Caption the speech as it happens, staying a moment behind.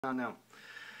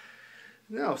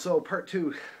No, so part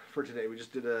two for today. We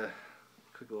just did a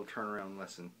quick little turnaround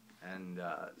lesson, and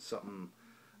something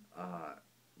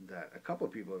that a couple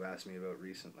of people have asked me about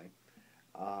recently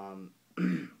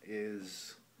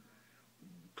is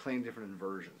playing different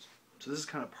inversions. So this is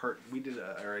kind of part. I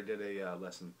did a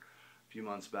lesson a few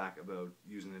months back about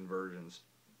using inversions,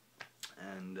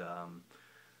 and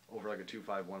over like a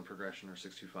 2-5-1 progression or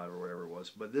 6-2-5 or whatever it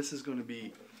was. But this is going to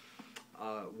be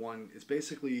one. It's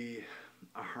basically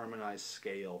a harmonized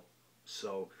scale,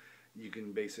 so you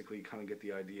can basically kind of get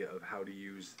the idea of how to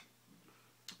use,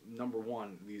 number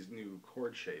one, these new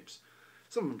chord shapes.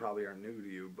 Some of them probably aren't new to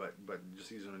you, but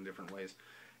just use them in different ways.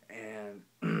 And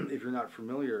if you're not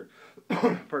familiar,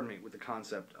 pardon me, with the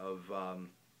concept of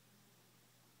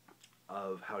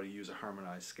how to use a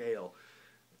harmonized scale,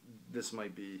 this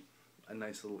might be a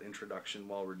nice little introduction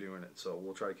while we're doing it. So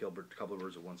we'll try to kill a couple of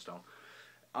birds with one stone.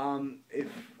 If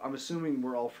I'm assuming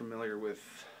we're all familiar with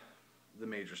the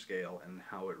major scale and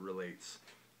how it relates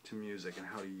to music and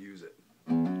how to use it.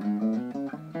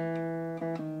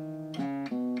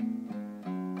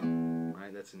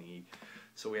 Right, that's an E.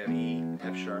 So we have E,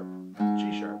 F sharp,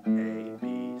 G sharp, A,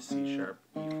 B, C sharp,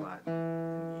 E flat, and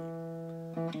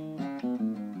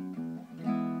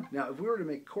E. Now, if we were to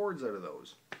make chords out of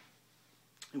those,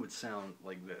 it would sound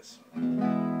like this.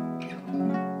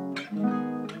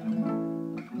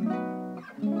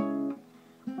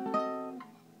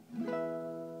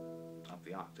 Up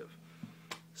the octave.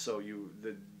 So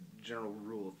the general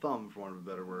rule of thumb, for want of a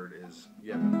better word, is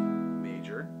you have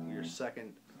major, your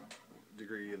second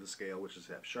degree of the scale, which is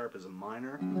F sharp, is a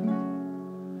minor.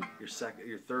 Your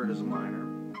third is a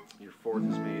minor. Your fourth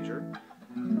is major.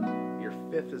 Your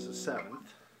fifth is a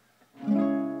seventh.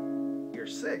 Your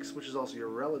sixth, which is also your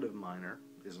relative minor,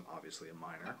 is obviously a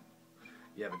minor.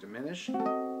 You have a diminished,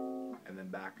 and then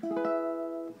back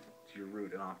to your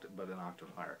root, but an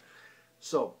octave higher.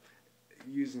 So,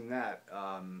 using that,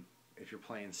 if you're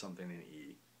playing something in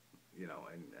E,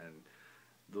 and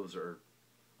those are,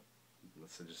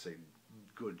 let's just say,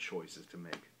 good choices to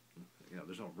make.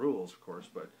 There's no rules, of course,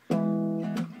 but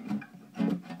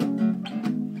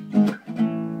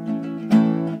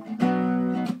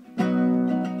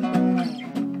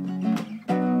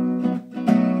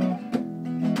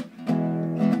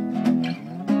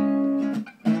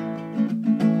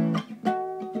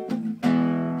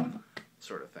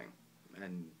sort of thing,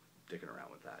 and dicking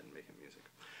around with that and making music.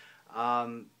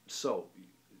 So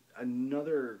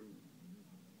another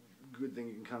good thing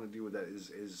you can kind of do with that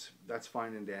is that's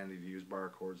fine and dandy to use bar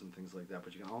chords and things like that,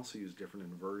 but you can also use different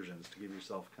inversions to give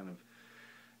yourself kind of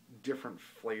different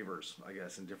flavors, I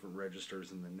guess, and different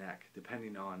registers in the neck,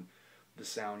 depending on the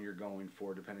sound you're going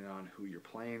for, depending on who you're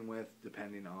playing with,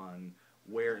 depending on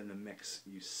where in the mix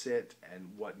you sit and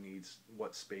what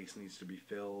space needs to be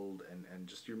filled, and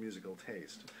just your musical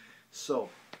taste. So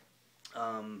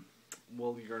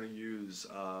well, you're going to use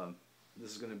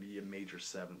this is going to be a major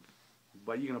seventh,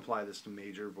 but you can apply this to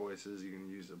major voices. You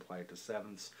can apply it to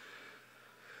sevenths,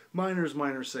 minors,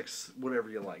 minor sixths, whatever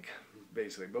you like,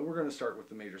 basically. But we're going to start with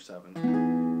the major seventh.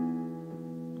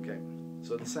 Okay,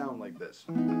 so it'll sound like this.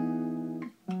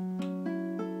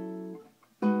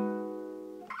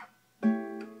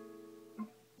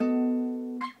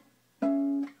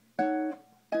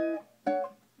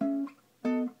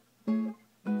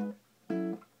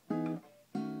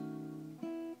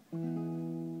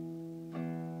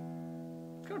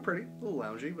 Kind of pretty, a little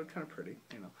loungy, but kind of pretty,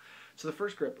 So the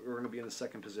first grip, we're going to be in the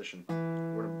second position.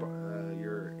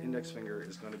 Your index finger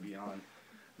is going to be on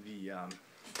the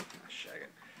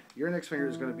Your index finger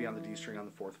is going to be on the D string on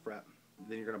the 4th fret.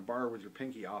 Then you're going to bar with your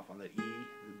pinky off on the E,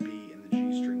 the B, and the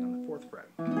G string on the 4th fret.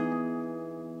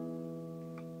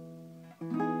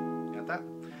 Got that?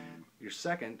 Your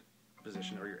second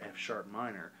position, or your F sharp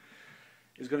minor,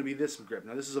 is going to be this grip.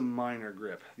 Now this is a minor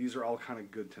grip. These are all kind of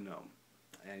good to know,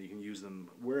 and you can use them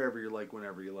wherever you like,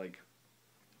 whenever you like.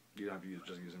 You don't have to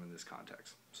just use them in this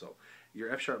context. So your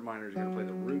F sharp minor is going to play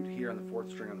the root here on the 4th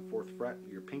string on the 4th fret.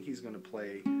 Your pinky is going to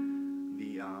play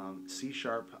the C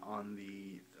sharp on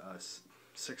the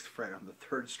 6th fret on the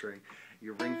 3rd string.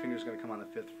 Your ring finger is going to come on the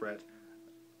 5th fret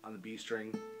on the B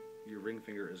string. Your ring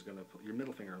finger is going to, your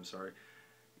middle finger, I'm sorry,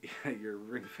 your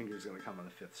ring finger is going to come on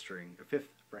the 5th string, 5th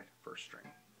fret, 1st string.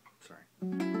 Sorry.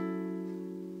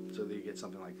 So that you get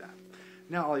something like that.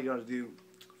 Now all you got to do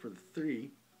for the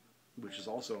 3, which is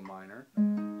also a minor,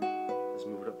 is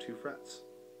move it up 2 frets.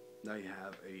 Now you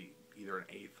have either an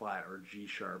A flat or G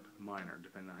sharp minor,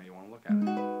 depending on how you want to look at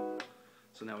it.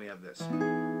 So now we have this.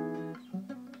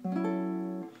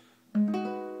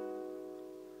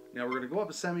 Now we're going to go up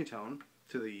a semitone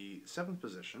to the 7th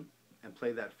position, and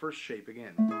play that first shape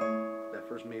again, that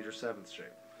first major seventh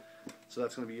shape. So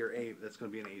that's going to be your A. That's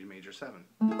going to be an A major 7.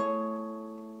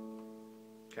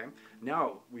 Okay.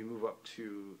 Now we move up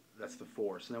to, that's the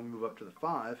 4. So now we move up to the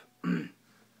 5.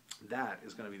 That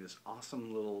is going to be this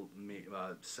awesome little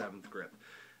 7th grip,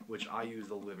 which I use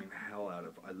the living hell out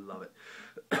of. I love it.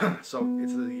 So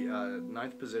it's the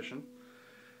 9th position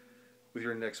with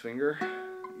your index finger.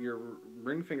 Your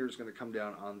ring finger is going to come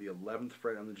down on the 11th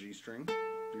fret on the G string.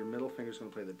 Your middle finger is going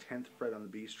to play the 10th fret on the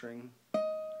B string.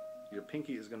 Your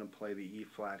pinky is going to play the E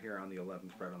flat here on the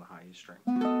 11th fret on the high E string.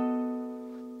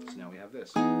 So now we have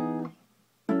this. Now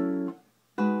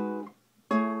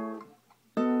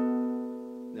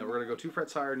we're going to go 2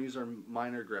 frets higher and use our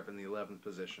minor grip in the 11th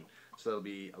position. So that'll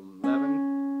be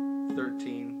 11,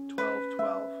 13, 12,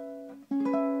 12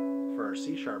 for our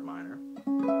C sharp minor.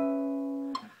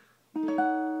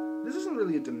 This isn't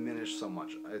really a diminished so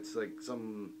much. It's like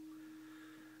some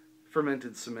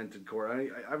fermented, cemented chord. I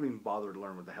haven't even bothered to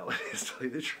learn what the hell it is, to tell you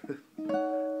the truth.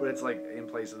 But it's like in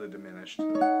place of the diminished.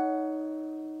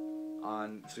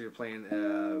 So you're playing,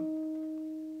 I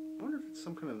wonder if it's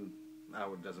some kind of,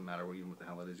 oh, it doesn't matter even what the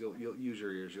hell it is. You'll use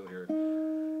your ears, you'll hear it.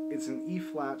 It's an E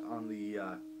flat on the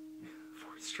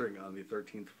 4th string on the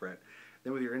 13th fret.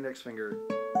 Then with your index finger,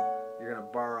 you're going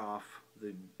to bar off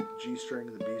the G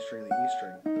string, the B string, the E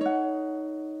string.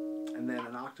 And then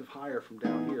an octave higher from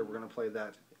down here, we're going to play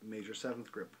that major 7th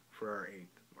grip for our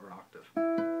 8th or octave.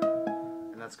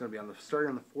 And that's going to be on the starting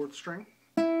on the 4th string.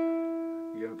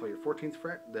 You're going to play your 14th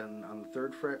fret, then on the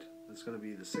 3rd fret, it's going to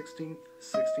be the 16th,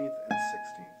 16th, and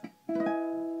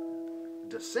 16th.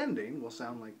 Descending will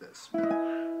sound like this.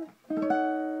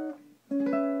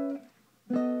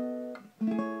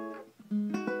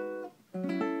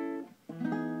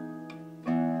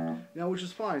 Now, which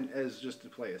is fine as just to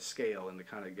play a scale and to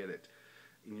kind of get it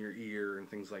in your ear and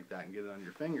things like that and get it on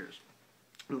your fingers.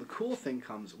 Now, the cool thing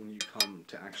comes when you come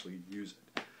to actually use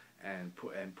it and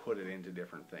put it into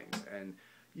different things. And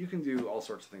you can do all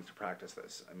sorts of things to practice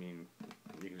this. I mean,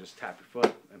 you can just tap your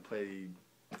foot and play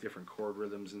different chord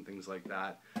rhythms and things like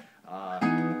that.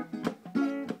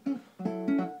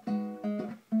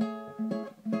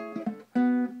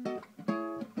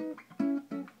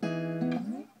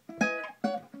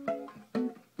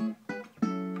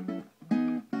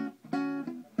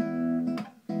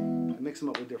 Mix them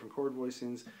up with different chord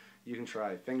voicings. You can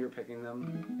try finger picking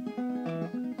them.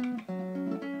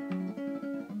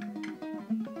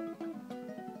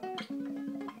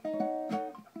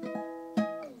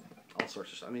 All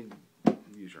sorts of stuff. I mean,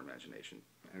 use your imagination.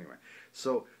 Anyway,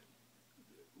 so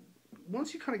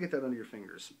once you kind of get that under your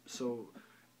fingers, so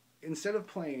instead of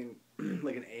playing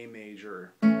like an A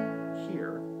major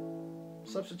here,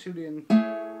 substitute in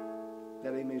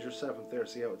that A major 7th there,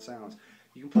 see how it sounds.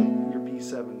 You can play your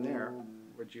B7 there,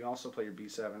 but you can also play your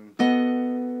B7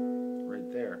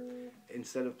 right there.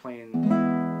 Instead of playing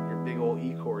your big old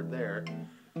E chord there,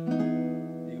 you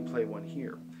can play one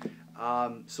here.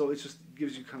 So it just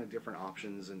gives you kind of different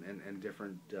options and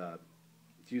different, to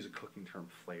use a cooking term,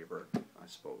 flavor, I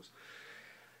suppose.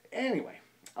 Anyway,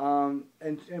 and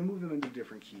move them into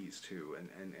different keys too,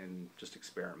 and just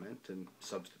experiment and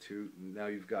substitute. And now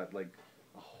you've got like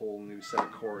a whole new set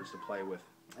of chords to play with.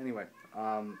 Anyway,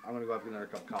 I'm going to go have another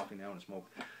cup of coffee now and smoke.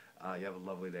 You have a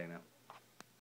lovely day now.